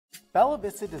Bella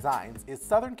Vista Designs is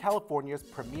Southern California's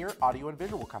premier audio and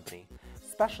visual company,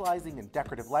 specializing in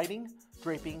decorative lighting,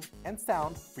 draping, and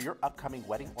sound for your upcoming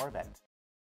wedding or event.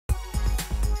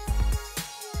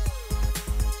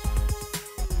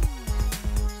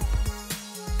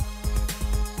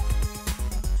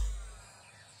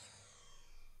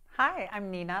 Hi,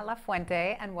 I'm Nina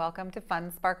Lafuente, and welcome to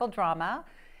Fun Sparkle Drama.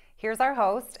 Here's our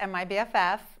host and my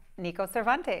BFF, Nico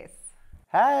Cervantes.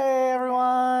 Hey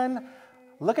everyone!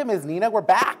 Look at Ms. Nina, we're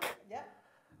back! Yep.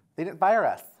 They didn't fire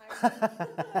us. Second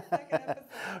episode.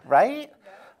 Right? Yep.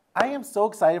 I am so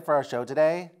excited for our show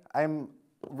today. I'm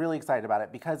really excited about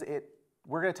it because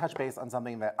we're going to touch base on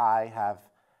something that I have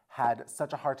had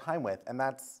such a hard time with, and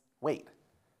that's weight.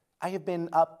 I have been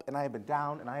up and I have been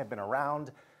down and I have been around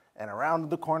and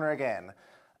around the corner again.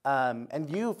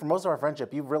 And you, for most of our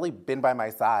friendship, you've really been by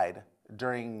my side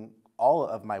during all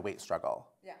of my weight struggle.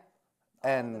 Yeah.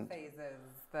 And all the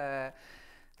phases,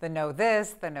 the no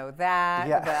this, the no that,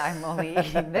 yeah. the I'm only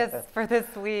eating this for this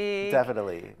week.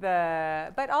 Definitely.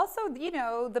 But also, you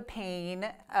know, the pain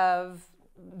of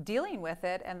dealing with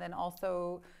it, and then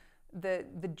also the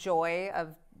joy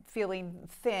of feeling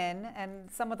thin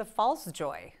and some of the false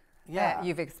joy that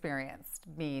you've experienced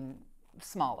being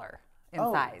smaller in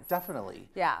size. Definitely.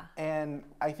 Yeah. And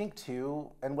I think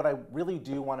too, and what I really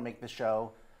do want to make the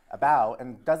show about,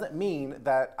 and doesn't mean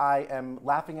that I am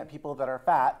laughing at people that are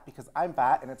fat, because I'm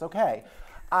fat and it's okay.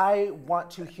 I want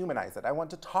to humanize it. I want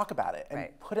to talk about it and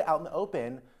put it out in the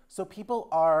open so people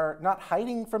are not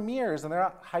hiding from mirrors and they're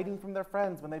not hiding from their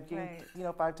friends when they've gained,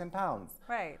 5-10 pounds.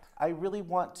 Right. I really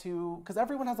want to, because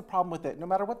everyone has a problem with it, no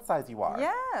matter what size you are.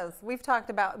 Yes, we've talked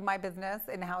about my business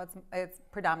and how it's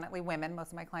predominantly women. Most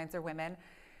of my clients are women,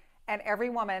 and every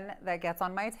woman that gets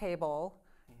on my table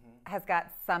has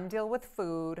got some deal with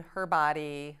food, her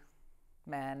body,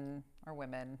 men or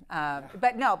women,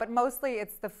 but mostly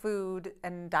it's the food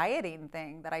and dieting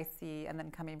thing that I see, and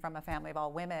then coming from a family of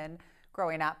all women,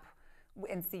 growing up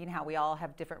and seeing how we all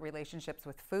have different relationships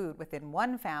with food within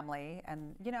one family.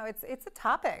 And it's a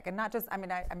topic, and not just,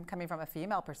 I'm coming from a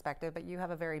female perspective, but you have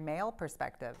a very male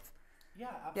perspective. Yeah,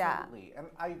 absolutely. Yeah.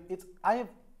 And I have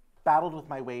battled with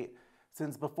my weight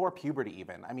since before puberty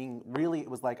even. I mean, really, it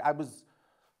was like I was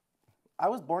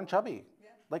born chubby,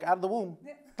 like out of the womb.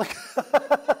 Yeah. Like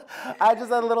I just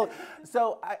had a little,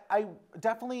 so I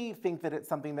definitely think that it's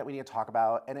something that we need to talk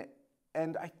about.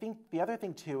 And I think the other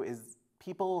thing too is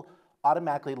people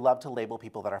automatically love to label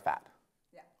people that are fat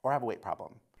or have a weight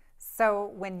problem.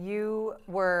 So when you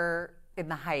were in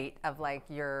the height of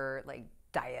your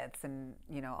diets and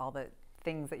all the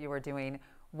things that you were doing,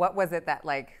 what was it that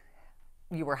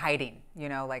you were hiding,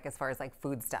 as far as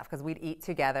food stuff? Because we'd eat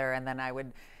together and then I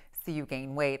would see you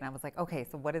gain weight and I was like, okay,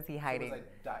 so what is he hiding? So it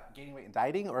was gaining weight and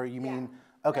dieting, or you mean,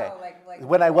 okay, no,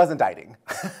 when I wasn't dieting.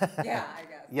 Yeah, I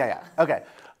guess. Yeah. Okay.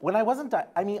 When I wasn't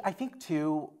I think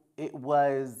too, it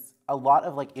was a lot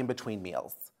of in-between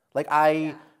meals.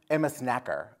 I am a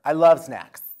snacker. I love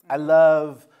snacks. I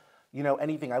love,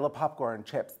 anything. I love popcorn,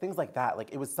 chips, things like that.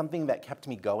 It was something that kept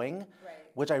me going,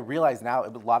 which I realize now a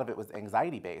lot of it was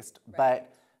anxiety-based,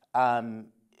 but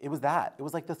it was that. It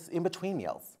was this in-between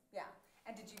meals. Yeah.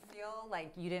 And did you feel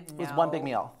like you didn't know? It was one big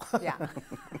meal. Yeah.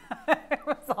 It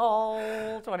was a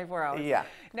whole 24 hours. Yeah.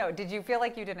 No, did you feel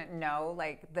like you didn't know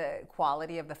the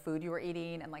quality of the food you were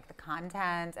eating and the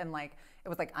content, and it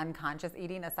was unconscious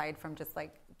eating aside from just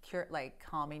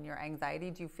calming your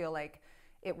anxiety? Do you feel like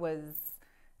it was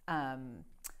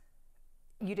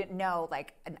you didn't know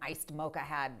an iced mocha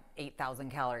had 8,000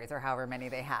 calories or however many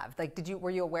they have? Were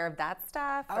you aware of that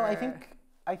stuff? Oh,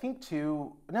 I think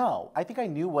too, no. I think I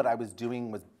knew what I was doing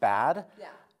was bad. Yeah.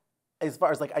 As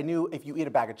far as I knew if you eat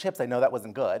a bag of chips, I know that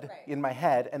wasn't good in my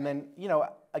head. And then,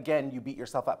 again, you beat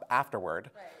yourself up afterward,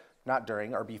 not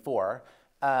during or before.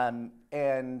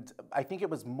 And I think it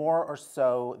was more or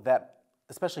so that,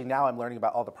 especially now I'm learning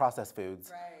about all the processed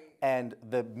foods and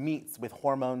the meats with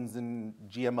hormones and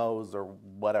GMOs or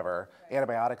whatever,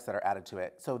 antibiotics that are added to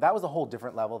it. So that was a whole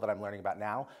different level that I'm learning about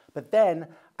now. But then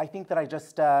I think that I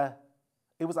just,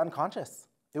 it was unconscious.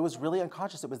 It was really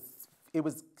unconscious. It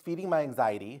was feeding my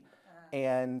anxiety.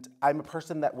 And I'm a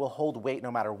person that will hold weight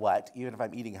no matter what, even if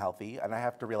I'm eating healthy, and I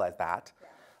have to realize that.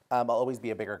 I'll always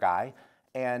be a bigger guy.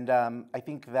 And I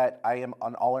think that I am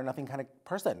an all or nothing kind of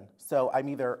person. So I'm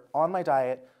either on my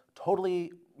diet,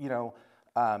 totally,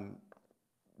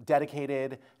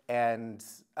 dedicated and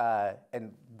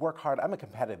work hard. I'm a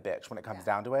competitive bitch when it comes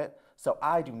down to it. So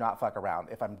I do not fuck around.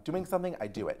 If I'm doing something, I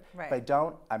do it. If I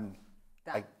don't, I'm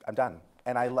done.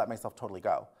 And I let myself totally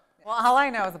go. Well, all I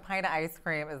know is a pint of ice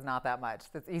cream is not that much.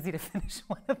 It's easy to finish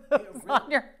one of those on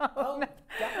your own. Oh,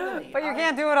 definitely. But you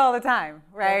can't do it all the time,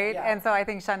 right? Yeah. And so I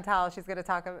think Chantal, she's going to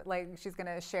talk, she's going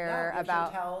to share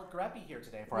about. Chantal Gariapy here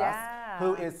today for us,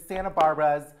 who is Santa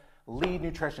Barbara's lead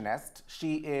nutritionist.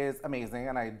 She is amazing,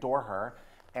 and I adore her.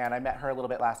 And I met her a little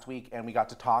bit last week, and we got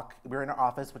to talk. We were in her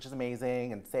office, which is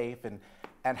amazing and safe.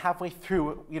 And halfway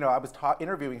through, I was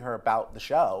interviewing her about the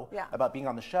show, about being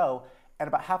on the show. And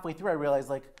about halfway through, I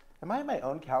realized, am I in my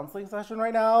own counseling session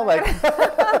right now?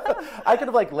 I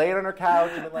could have laid on her couch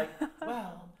and been like,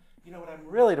 well, you know what? I'm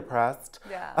really depressed.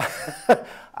 Yeah.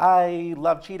 I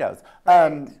love Cheetos.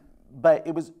 Right. But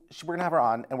we're gonna have her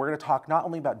on, and we're gonna talk not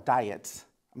only about diet.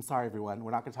 I'm sorry, everyone.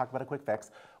 We're not gonna talk about a quick fix.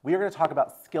 We are gonna talk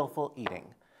about skillful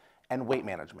eating and weight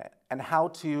management and how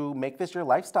to make this your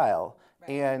lifestyle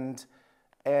and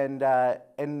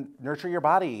nurture your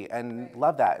body and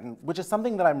love that, and which is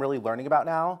something that I'm really learning about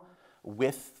now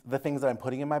with the things that I'm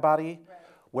putting in my body. Right.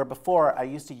 Where before I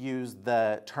used to use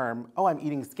the term, I'm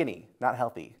eating skinny, not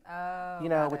healthy.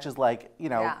 Oh, which is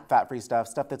fat-free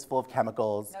stuff that's full of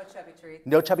chemicals. No chubby treats.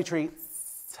 No chubby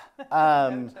treats.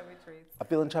 No chubby treats. I'm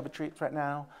feeling chubby treats right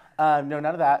now. No, none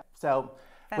of that. So,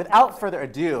 without further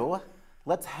ado,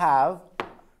 let's have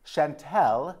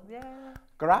Chantal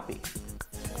Gariapy.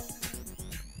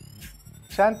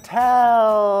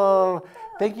 Chantal,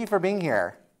 thank you for being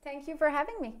here. Thank you for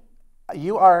having me.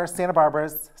 You are Santa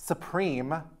Barbara's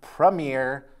supreme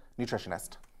premier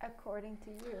nutritionist. According to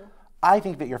you. I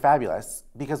think that you're fabulous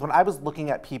because when I was looking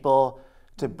at people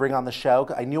to bring on the show,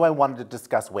 I knew I wanted to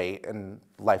discuss weight and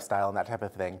lifestyle and that type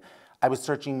of thing. I was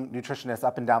searching nutritionists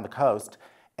up and down the coast,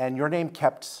 and your name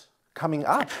kept coming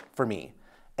up for me.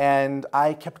 And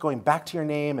I kept going back to your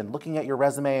name and looking at your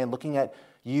resume and looking at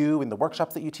you and the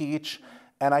workshops that you teach.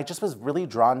 And I just was really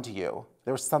drawn to you.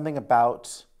 There was something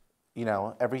about,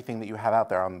 everything that you have out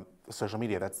there on social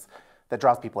media that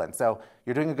draws people in. So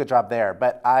you're doing a good job there.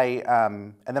 But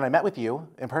and then I met with you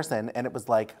in person, and it was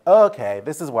like, okay,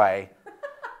 this is why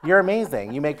you're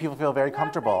amazing. You make people feel very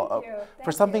comfortable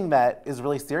for something that is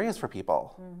really serious for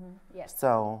people. Mm-hmm. Yes.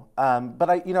 So, but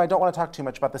I don't want to talk too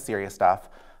much about the serious stuff.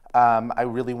 I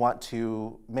really want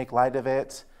to make light of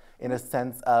it in a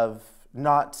sense of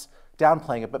not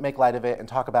downplaying it, but make light of it and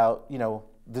talk about,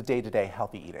 the day-to-day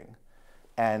healthy eating.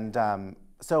 And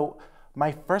so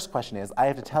my first question is, I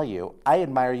have to tell you, I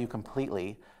admire you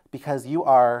completely because you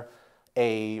are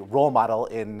a role model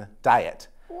in diet.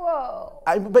 Whoa.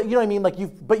 But you know what I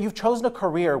mean? You've chosen a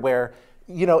career where,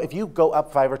 if you go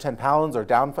up 5 or 10 pounds or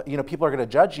down, people are going to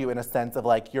judge you in a sense of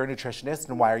you're a nutritionist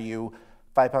and why are you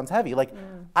 5 pounds heavy?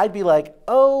 I'd be like,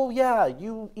 oh yeah,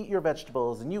 you eat your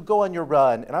vegetables and you go on your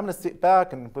run and I'm gonna sit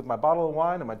back and with my bottle of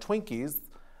wine and my Twinkies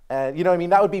and you know what I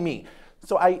mean? That would be me.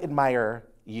 So I admire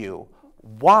you.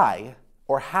 Why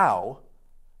or how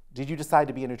did you decide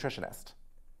to be a nutritionist?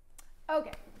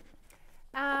 Okay.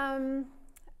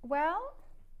 Well,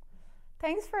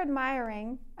 thanks for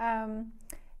admiring.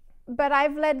 But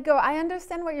I've let go. I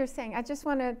understand what you're saying. I just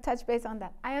want to touch base on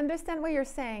that. I understand what you're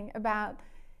saying about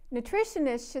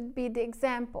nutritionists should be the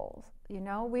examples,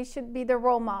 we should be the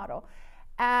role model.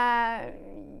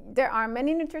 There are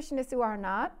many nutritionists who are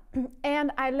not,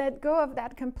 and I let go of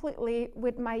that completely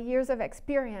with my years of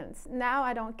experience. Now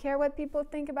I don't care what people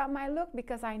think about my look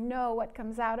because I know what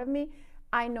comes out of me.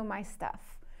 I know my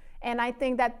stuff. And I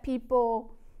think that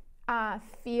people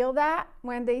feel that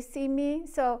when they see me.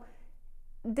 So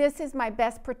this is my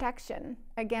best protection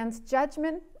against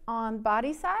judgment on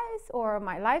body size or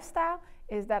my lifestyle,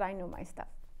 is that I know my stuff.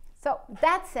 So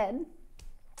that said,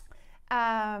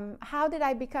 how did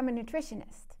I become a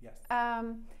nutritionist? Yes.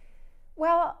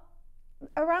 Well,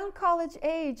 around college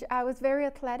age, I was very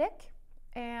athletic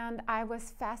and I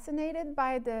was fascinated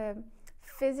by the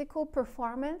physical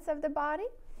performance of the body.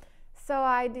 So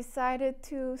I decided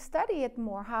to study it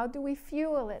more. How do we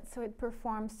fuel it so it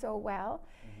performs so well?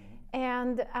 Mm-hmm.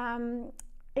 And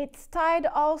it's tied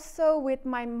also with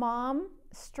my mom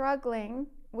struggling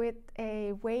with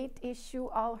a weight issue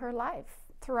all her life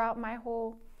throughout my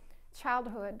whole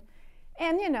childhood.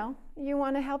 And you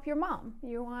want to help your mom.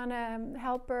 You want to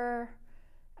help her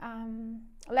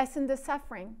lessen the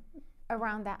suffering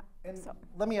around that. And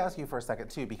let me ask you for a second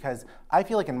too, because I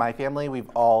feel like in my family we've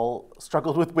all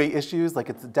struggled with weight issues.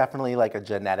 It's definitely a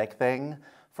genetic thing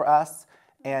for us.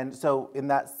 And so in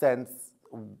that sense,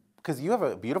 because you have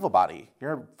a beautiful body,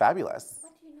 you're fabulous.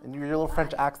 And your little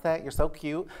French accent, you're so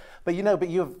cute. But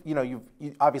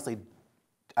you obviously,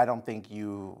 I don't think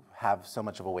you have so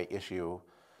much of a weight issue.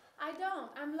 I don't.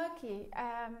 I'm lucky.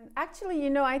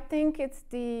 Actually, I think it's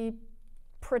the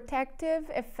protective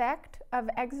effect of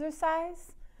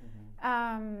exercise.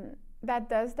 Mm-hmm. that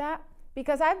does that,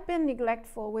 because I've been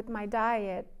neglectful with my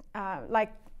diet,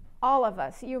 like all of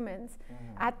us humans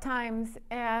at times,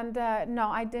 and no,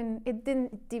 I didn't. It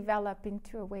didn't develop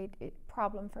into a weight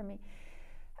problem for me.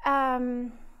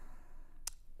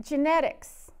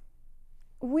 Genetics,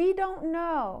 we don't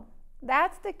know.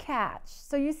 That's the catch.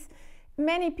 So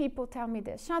many people tell me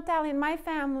this, Chantal, in my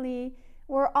family,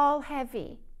 we're all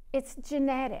heavy. It's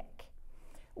genetic.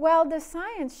 Well, the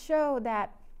science show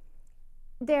that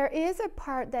there is a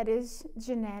part that is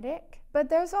genetic, but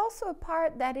there's also a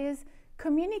part that is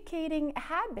communicating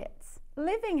habits,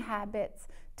 living habits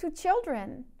to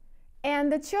children,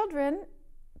 and the children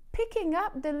picking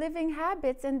up the living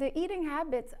habits and the eating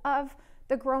habits of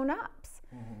the grown-ups.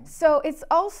 So it's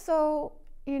also,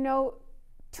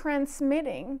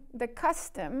 transmitting the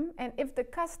custom, and if the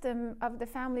custom of the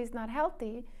family is not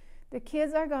healthy, the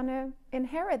kids are going to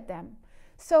inherit them.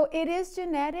 So it is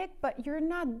genetic, but you're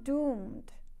not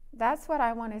doomed. That's what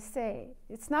I want to say.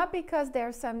 It's not because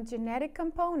there's some genetic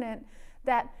component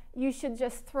that you should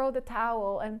just throw the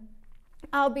towel and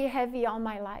I'll be heavy all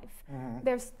my life.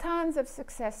 There's tons of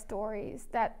success stories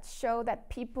that show that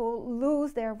people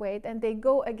lose their weight and they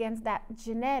go against that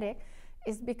genetic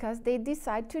is because they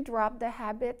decide to drop the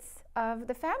habits of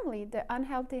the family, the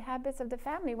unhealthy habits of the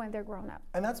family when they're grown up.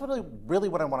 And that's really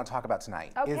what I want to talk about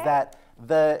tonight, is that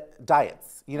the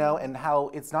diets, and how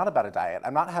it's not about a diet.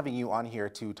 I'm not having you on here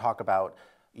to talk about,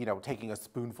 taking a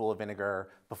spoonful of vinegar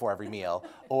before every meal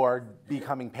or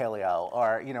becoming paleo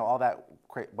or, all that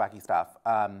wacky stuff.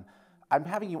 I'm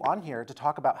having you on here to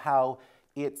talk about how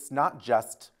it's not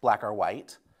just black or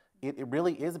white. It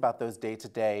really is about those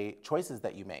day-to-day choices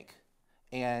that you make.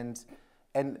 And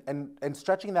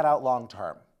stretching that out long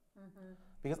term.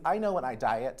 Because I know when I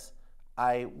diet,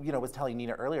 I was telling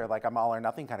Nina earlier, like I'm all or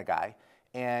nothing kind of guy.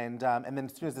 And then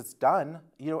as soon as it's done,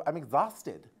 I'm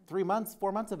exhausted. 3 months,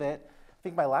 4 months of it. I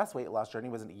think my last weight loss journey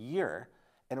was in a year,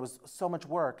 and it was so much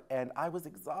work, and I was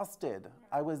exhausted.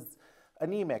 I was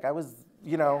anemic. I was,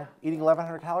 eating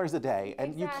 1,100 calories a day,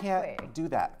 and you can't do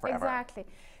that forever. Exactly.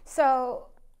 So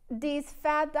these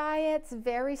fad diets,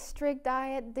 very strict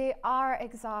diet, they are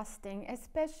exhausting,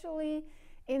 especially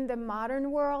in the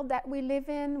modern world that we live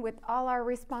in with all our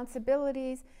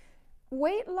responsibilities.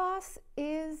 Weight loss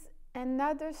is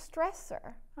another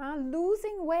stressor.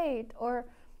 Losing weight or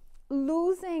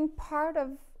losing part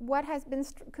of what has been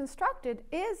constructed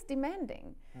is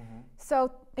demanding.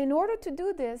 So in order to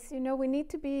do this, we need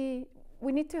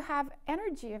to have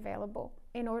energy available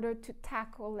in order to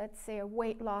tackle, let's say, a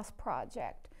weight loss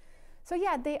project. So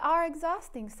yeah, they are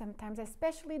exhausting sometimes,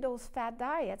 especially those fad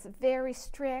diets, very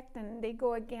strict, and they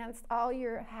go against all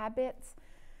your habits.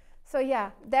 So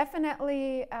yeah,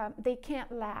 definitely they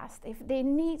can't last. If they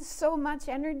need so much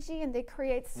energy and they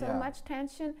create so much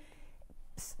tension,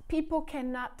 people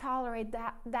cannot tolerate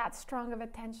that strong of a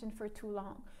tension for too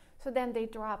long. So then they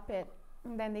drop it,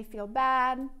 and then they feel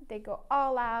bad, they go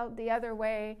all out the other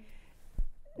way.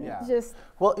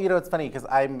 Well, it's funny because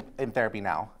I'm in therapy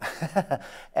now,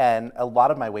 and a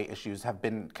lot of my weight issues have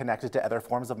been connected to other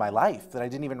forms of my life that I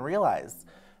didn't even realize.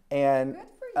 And good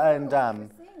for you for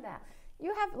seeing that.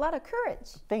 You have a lot of courage.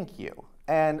 Thank you.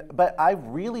 But I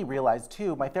really realized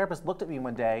too, my therapist looked at me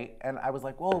one day and I was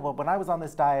like, whoa, well, when I was on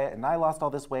this diet and I lost all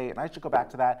this weight and I should go back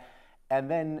to that. And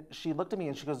then she looked at me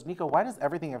and she goes, Nico, why does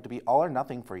everything have to be all or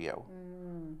nothing for you?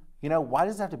 Why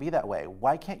does it have to be that way?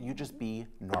 Why can't you just be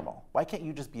normal? Why can't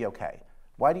you just be okay?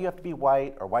 Why do you have to be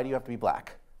white or why do you have to be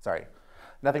black? Sorry,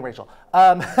 nothing racial.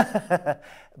 But,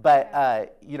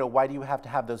 why do you have to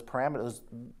have those parameters,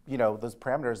 those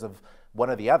parameters of one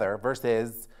or the other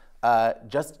versus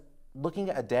just looking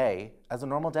at a day as a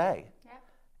normal day?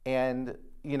 And,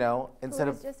 instead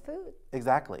of just food.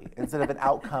 Exactly. Instead of an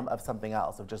outcome of something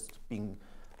else, of just being,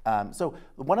 so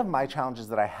one of my challenges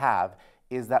that I have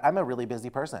is that I'm a really busy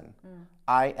person.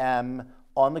 I am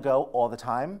on the go all the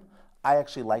time. I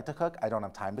actually like to cook. I don't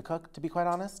have time to cook, to be quite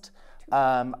honest.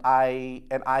 I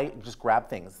just grab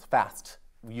things fast,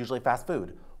 usually fast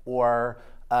food, or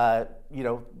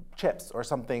chips or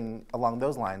something along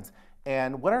those lines.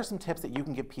 And what are some tips that you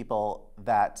can give people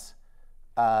that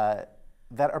are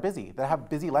busy, that have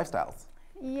busy lifestyles?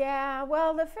 Yeah,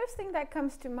 well, the first thing that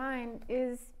comes to mind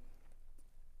is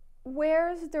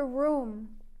where's the room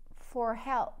for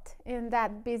health in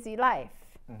that busy life?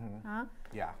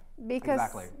 Yeah, because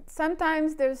exactly.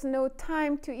 Sometimes there's no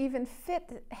time to even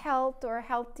fit health or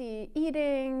healthy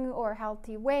eating or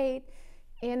healthy weight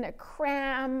in a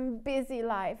cram busy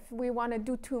life. We want to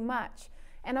do too much,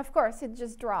 and of course it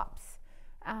just drops.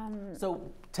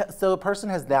 So a person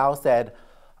has now said,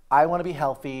 I want to be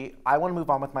healthy, I want to move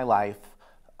on with my life,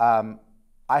 I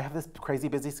have this crazy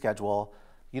busy schedule,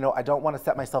 I don't want to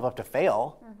set myself up to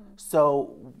fail.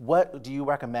 So what do you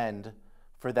recommend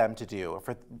for them to do,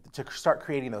 to start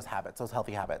creating those habits, those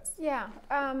healthy habits? Yeah.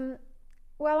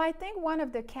 Well, I think one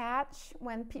of the catch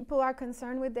when people are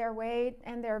concerned with their weight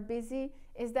and they're busy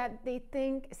is that they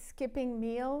think skipping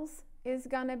meals is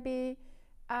gonna be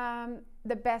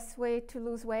the best way to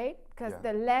lose weight, because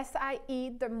the less I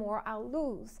eat, the more I'll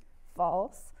lose.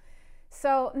 False.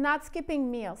 So not skipping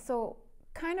meals. So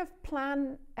kind of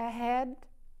plan ahead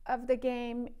of the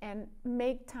game and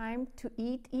make time to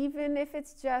eat, even if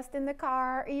it's just in the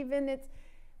car,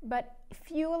 but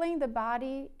fueling the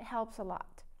body helps a lot.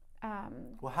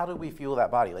 Well, how do we fuel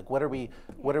that body? Like, what do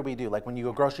we do? Like when you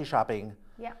go grocery shopping,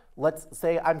 let's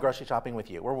say I'm grocery shopping with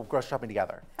you. We're grocery shopping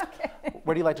together. Okay.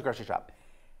 Where do you like to grocery shop?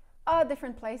 Oh,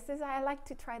 different places. I like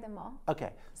to try them all. Okay,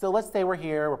 so let's say we're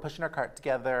here, we're pushing our cart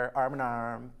together, arm in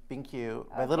arm, being cute.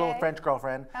 My little French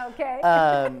girlfriend. Okay.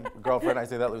 Girlfriend, I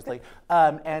say that loosely.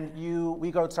 And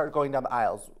we start going down the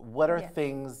aisles. What are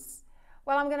things?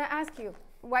 Well, I'm going to ask you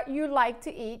what you like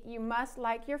to eat. You must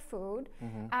like your food.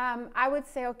 I would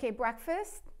say, okay,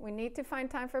 breakfast. We need to find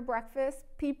time for breakfast.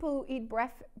 People who eat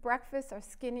breakfast are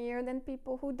skinnier than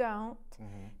people who don't.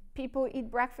 People who eat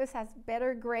breakfast has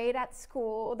better grade at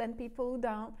school than people who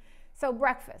don't. So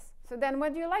breakfast. So then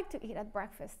what do you like to eat at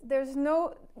breakfast?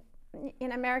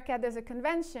 In America, there's a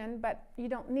convention, but you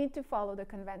don't need to follow the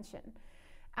convention.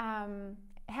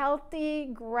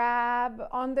 Healthy, grab,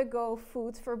 on-the-go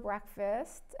foods for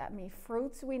breakfast. I mean,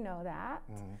 fruits, we know that.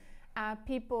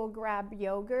 People grab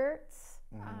yogurts.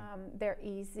 They're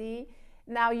easy.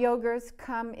 Now yogurts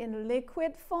come in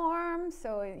liquid form,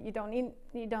 so you don't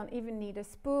even need a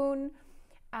spoon.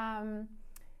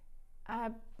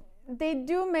 They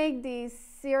do make these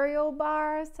cereal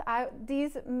bars.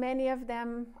 Many of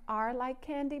them are like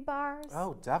candy bars.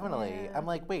 Oh, definitely. Yeah. I'm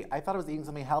like, wait, I thought I was eating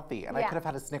something healthy, and I could have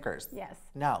had a Snickers. Yes.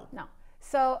 No.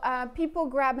 So people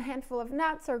grab a handful of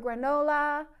nuts or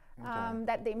granola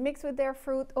that they mix with their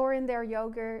fruit or in their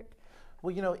yogurt.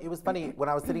 Well, it was funny when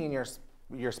I was sitting in your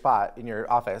spot in your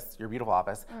office, your beautiful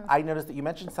office. I noticed that you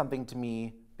mentioned something to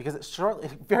me, because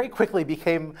it very quickly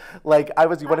became like I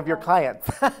was one of your clients.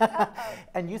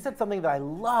 And you said something that I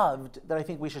loved that I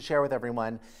think we should share with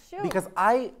everyone. Sure. Because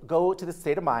I go to the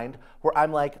state of mind where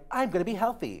I'm like, I'm gonna be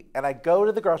healthy. And I go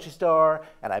to the grocery store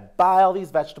and I buy all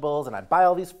these vegetables and I buy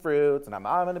all these fruits and I'm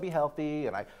gonna be healthy,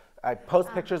 and I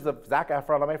post pictures of Zac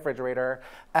Efron on my refrigerator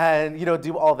and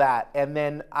do all that. And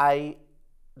then I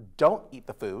don't eat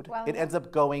the food. Well, it ends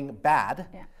up going bad.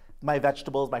 Yeah. My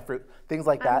vegetables, my fruit, things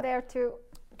like that. I'm there too.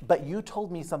 But you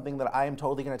told me something that I am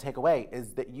totally going to take away,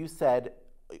 is that you said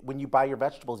when you buy your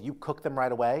vegetables, you cook them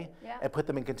right away and put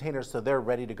them in containers so they're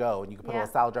ready to go, and you can put a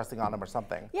little salad dressing on them or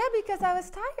something. Yeah, because I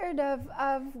was tired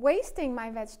of wasting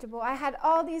my vegetable. I had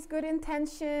all these good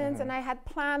intentions and I had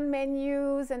planned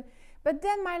menus, but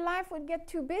then my life would get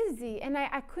too busy and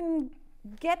I couldn't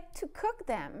get to cook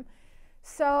them.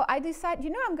 So I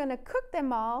decided, I'm going to cook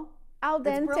them all al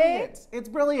dente. It's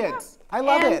brilliant. Yeah. I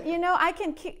love it. I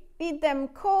can eat them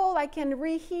cold. I can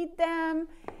reheat them,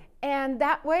 and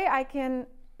that way I can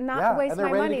not waste my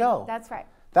money. Ready to go. That's right.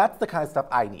 That's the kind of stuff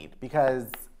I need, because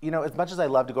as much as I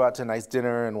love to go out to a nice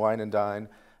dinner and wine and dine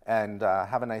and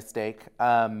have a nice steak,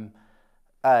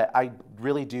 I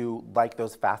really do like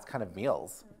those fast kind of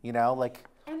meals.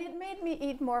 And it made me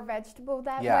eat more vegetable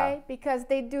that way, because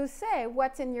they do say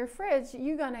what's in your fridge,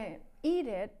 you're going to eat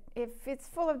it. If it's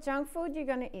full of junk food, you're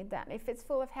going to eat that. If it's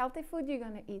full of healthy food, you're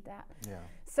going to eat that. Yeah.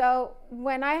 So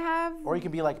when I have... Or you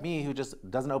can be like me, who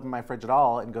just doesn't open my fridge at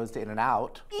all and goes to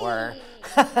In-N-Out or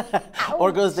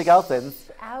or goes to Gelson's.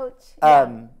 Ouch.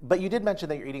 But you did mention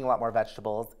that you're eating a lot more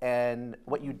vegetables. And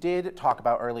what you did talk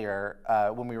about earlier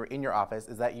when we were in your office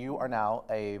is that you are now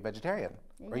a vegetarian.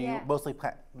 Or you mostly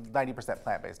 90%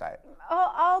 plant-based diet?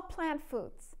 All plant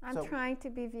foods. I'm trying to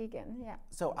be vegan,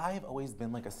 So I've always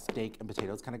been like a steak and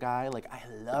potatoes kind of guy. Like, I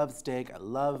love steak, I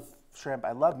love shrimp,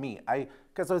 I love meat.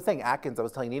 Because I was saying Atkins, I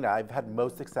was telling Nina, I've had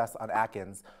most success on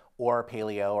Atkins or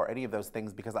paleo or any of those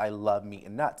things because I love meat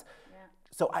and nuts. Yeah.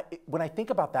 So when I think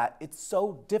about that, it's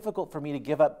so difficult for me to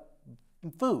give up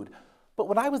food. But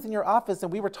when I was in your office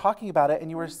and we were talking about it,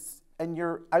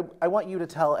 I want you to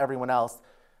tell everyone else,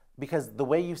 because the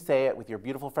way you say it with your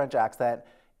beautiful French accent,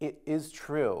 it is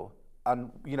true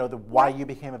on why you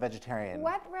became a vegetarian.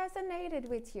 What resonated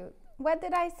with you? What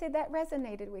did I say that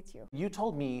resonated with you? You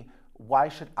told me, why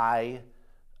should I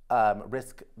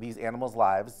risk these animals'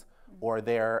 lives or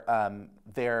their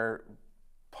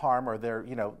harm, or their,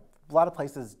 a lot of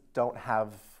places don't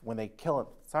have, when they kill it.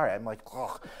 Sorry, I'm like,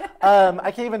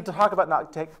 I can't even talk about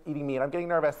not eating meat. I'm getting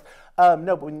nervous.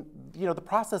 No, but when, the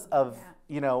process of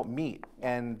meat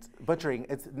and butchering.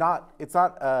 It's not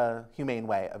a humane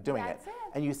way of doing it. That's it.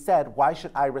 And you said, why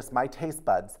should I risk my taste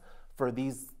buds for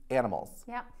these animals?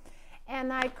 Yeah.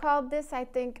 And I called this, I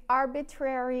think,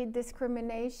 arbitrary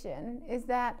discrimination. Is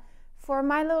that for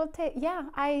my little taste? Yeah,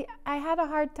 I had a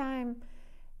hard time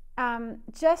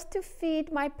just to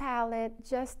feed my palate,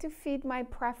 just to feed my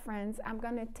preference. I'm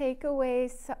going to take away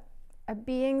a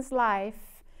being's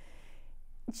life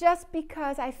just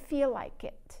because I feel like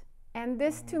it. And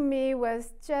this to me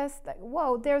was just like,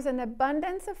 whoa, there's an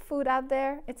abundance of food out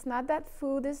there. It's not that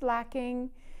food is lacking.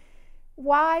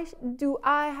 Why do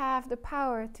I have the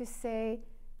power to say,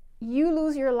 you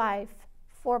lose your life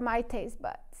for my taste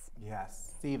buds?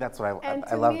 Yes. See, that's what And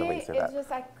I love the way you say that. it's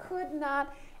just, I could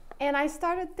not. And I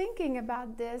started thinking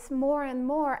about this more and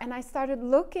more. And I started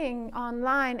looking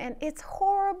online. And it's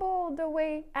horrible the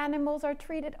way animals are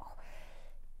treated.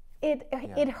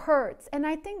 It hurts. And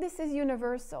I think this is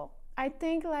universal. I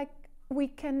think like we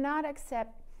cannot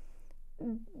accept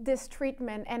this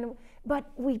treatment, but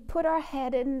we put our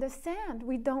head in the sand.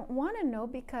 We don't want to know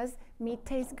because meat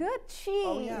tastes good,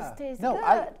 cheese tastes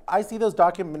good. I see those the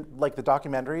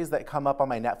documentaries that come up on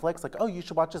my Netflix, like, oh, you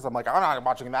should watch this. I'm like, I'm not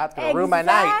watching that. It's gonna ruin my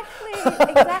night.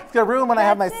 Exactly. It's gonna ruin when I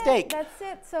have my steak. That's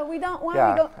it. So we don't want.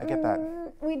 I get that.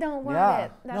 We don't want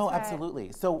it. That's no, right.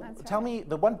 absolutely. So tell me,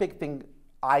 the one big thing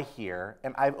I hear,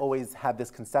 and I've always had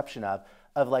this conception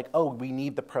of like, oh, we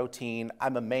need the protein.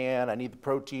 I'm a man. I need the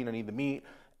protein. I need the meat.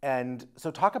 And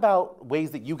so talk about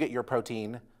ways that you get your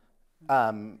protein.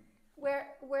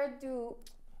 Where do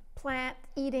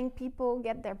plant-eating people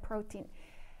get their protein?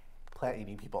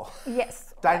 Plant-eating people.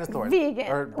 Yes. Dinosaurs. Vegan.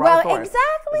 Or well, brontosaurus.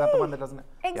 exactly. Is that the one that doesn't?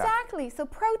 Exactly. So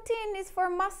protein is for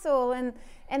muscle and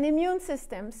immune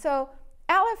system. So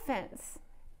elephants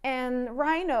and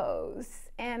rhinos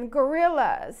and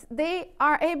gorillas, they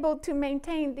are able to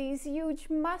maintain these huge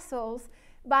muscles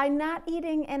by not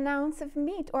eating an ounce of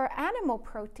meat or animal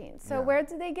protein. So where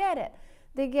do they get it?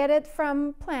 They get it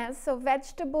from plants, so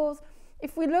vegetables.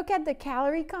 If we look at the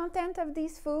calorie content of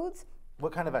these foods.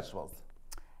 What kind of vegetables?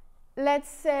 Let's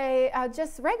say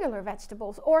just regular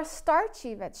vegetables or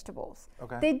starchy vegetables.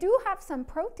 Okay. They do have some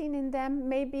protein in them,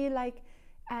 maybe like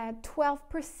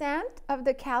 12% of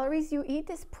the calories you eat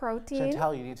is protein.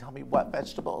 Chantal, you need to tell me what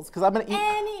vegetables, because I'm going to eat.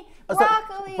 Any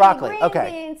broccoli, green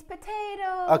beans,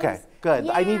 potatoes. Okay, good.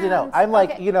 Yams. I need to know. I'm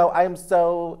like, I'm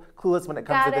so clueless when it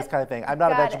comes to this kind of thing. I'm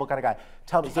not a vegetable kind of guy.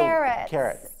 Tell me.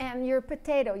 Carrots. And your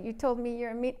potato. You told me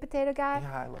you're a meat potato guy.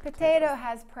 Yeah, I love Potato potatoes.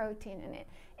 has protein in it.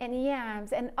 And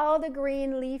yams and all the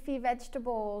green leafy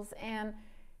vegetables. And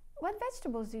what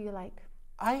vegetables do you like?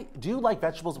 I do like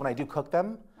vegetables when I do cook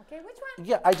them. Okay, which one?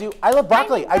 Yeah, I do. I love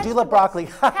broccoli. I do love broccoli.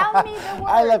 Tell me the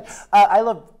words. I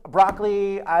love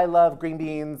broccoli. I love green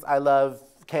beans. I love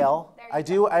kale. I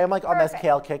do. I am like on this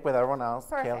kale kick with everyone else.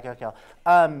 Perfect. Kale.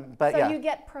 But so you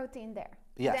get protein there.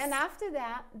 Yes. Then after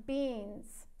that,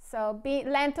 beans. So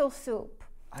lentil soup.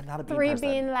 I'm not a bean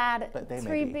person. But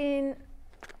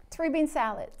three bean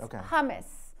salads. Okay. Hummus.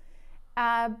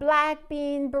 Black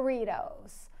bean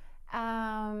burritos.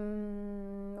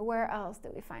 Where else do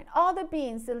we find? All the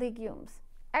beans, the legumes.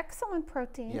 Excellent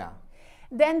protein. Yeah.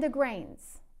 Then the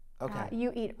grains. Okay.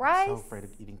 You eat rice. I'm so afraid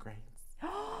of eating grains.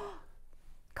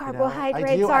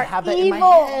 Carbohydrates I are have that evil. in my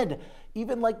head.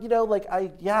 Even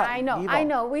I know. I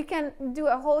know. We can do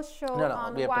a whole show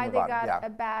on we have to why move they on. got a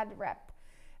bad rep.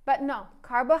 But no,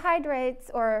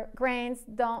 carbohydrates or grains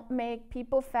don't make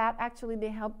people fat. Actually, they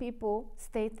help people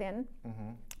stay thin.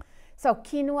 Mm-hmm. So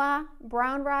quinoa,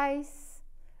 brown rice,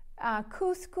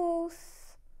 couscous.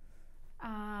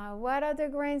 What other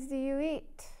grains do you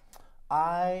eat?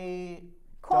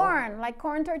 Corn, like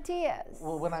corn tortillas.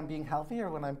 Well, when I'm being healthy or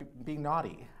when I'm being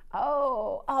naughty?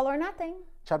 Oh, all or nothing.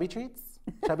 Chubby treats?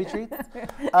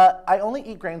 I only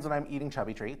eat grains when I'm eating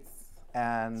chubby treats.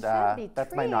 And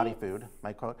that's my naughty food,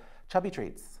 my quote. Chubby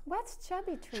treats. What's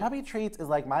chubby treats? Chubby treats is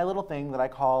like my little thing that I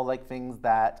call like things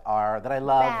that I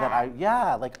love. Bad.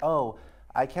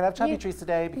 I can't have chubby treats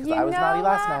today because I was naughty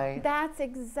last night. That's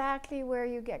exactly where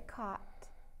you get caught.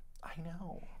 I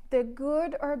know. The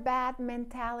good or bad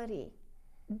mentality.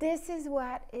 This is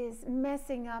what is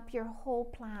messing up your whole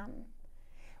plan.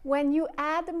 When you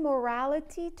add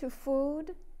morality to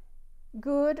food,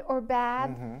 good or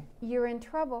bad, you're in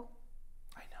trouble.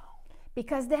 I know.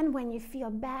 Because then when you feel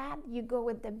bad, you go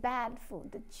with the bad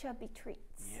food, the chubby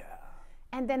treats. Yeah.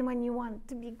 And then when you want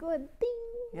to be good,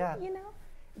 ding, yeah.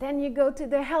 Then you go to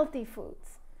the healthy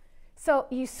foods. So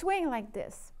you swing like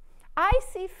this. I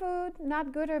see food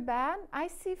not good or bad. I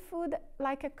see food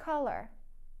like a color.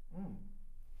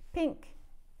 Pink.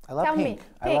 I love pink.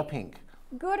 I love pink.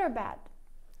 Good or bad?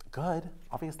 Good,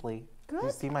 obviously. Good.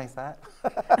 You see my set?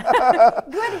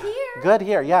 Good here. Good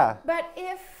here, yeah. But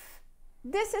if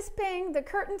this is pink, the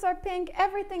curtains are pink,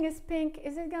 everything is pink,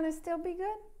 is it going to still be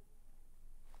good?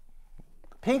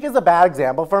 Pink is a bad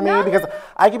example for me because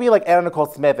I could be like Anna Nicole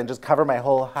Smith and just cover my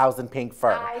whole house in pink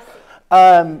fur. I see.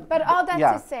 But all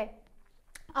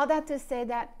that to say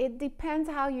that it depends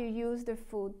how you use the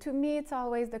food. To me, it's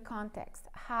always the context.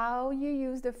 How you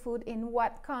use the food, in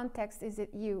what context is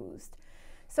it used?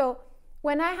 So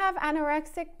when I have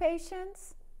anorexic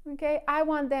patients, okay, I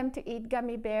want them to eat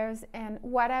gummy bears and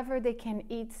whatever they can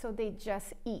eat, so they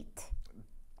just eat.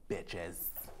 Bitches.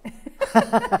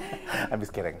 I'm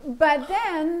just kidding. But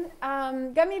then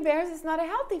gummy bears is not a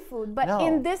healthy food. But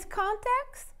in this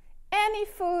context, any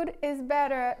food is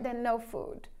better than no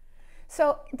food.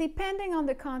 So depending on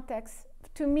the context,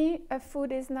 to me, a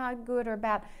food is not good or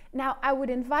bad. Now, I would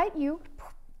invite you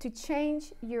to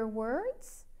change your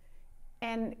words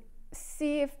and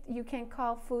see if you can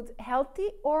call foods healthy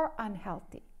or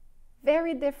unhealthy.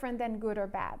 Very different than good or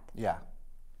bad. Yeah.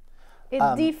 It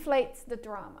deflates the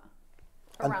drama.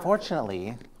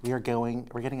 Unfortunately, we're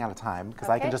getting out of time because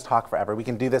I can just talk forever. We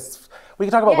can do this, we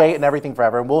can talk about weight and everything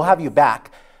forever, and we'll have you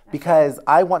back because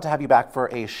I want to have you back for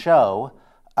a show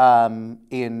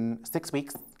in 6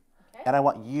 weeks, and I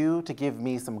want you to give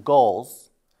me some goals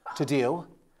to do,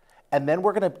 and then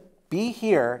we're gonna be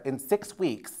here in 6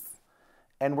 weeks,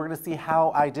 and we're gonna see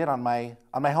how I did on my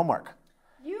homework.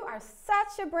 You are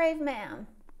such a brave man.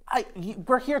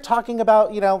 We're here talking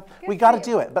about, we got to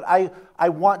do it. But I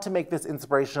want to make this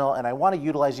inspirational, and I want to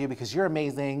utilize you because you're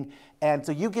amazing. And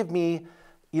so you give me,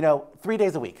 3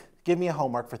 days a week. Give me a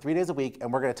homework for 3 days a week,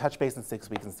 and we're going to touch base in 6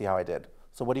 weeks and see how I did.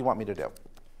 So what do you want me to do?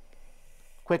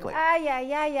 Quickly.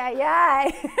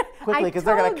 Quickly, because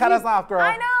they're going to cut us off, girl.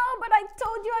 I know, but I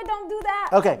told you I don't do that.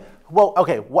 Okay. Well,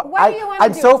 okay. What do you want to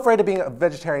do? I'm so afraid of being a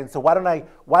vegetarian. So why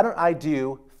don't I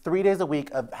do 3 days a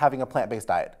week of having a plant-based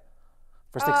diet?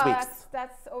 For 6 weeks.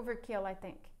 That's overkill, I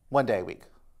think. 1 day a week.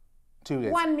 2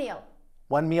 days. 1 meal.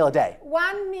 1 meal a day.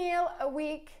 1 meal a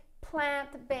week,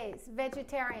 plant-based,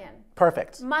 vegetarian.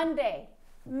 Perfect. Monday,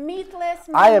 meatless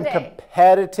Monday. I am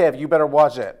competitive. You better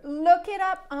watch it. Look it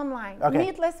up online. Okay.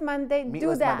 Meatless Monday.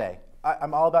 Meatless do that. Monday.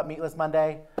 I'm all about Meatless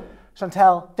Monday.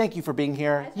 Chantal, thank you for being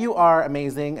here. You are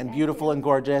amazing and beautiful and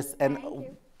gorgeous.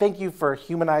 And thank you for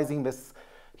humanizing this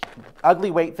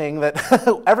ugly weight thing that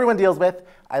everyone deals with.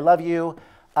 I love you.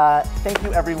 Thank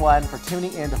you everyone for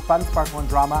tuning in to Fun, Sparkle, and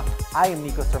Drama. I am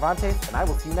Nico Cervantes, and I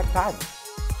will see you next time.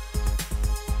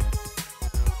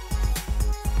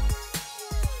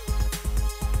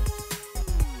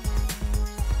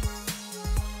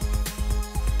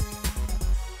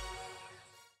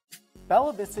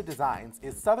 Bella Vista Designs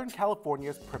is Southern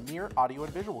California's premier audio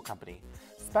and visual company,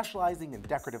 specializing in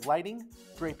decorative lighting,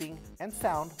 draping, and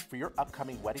sound for your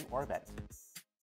upcoming wedding or event.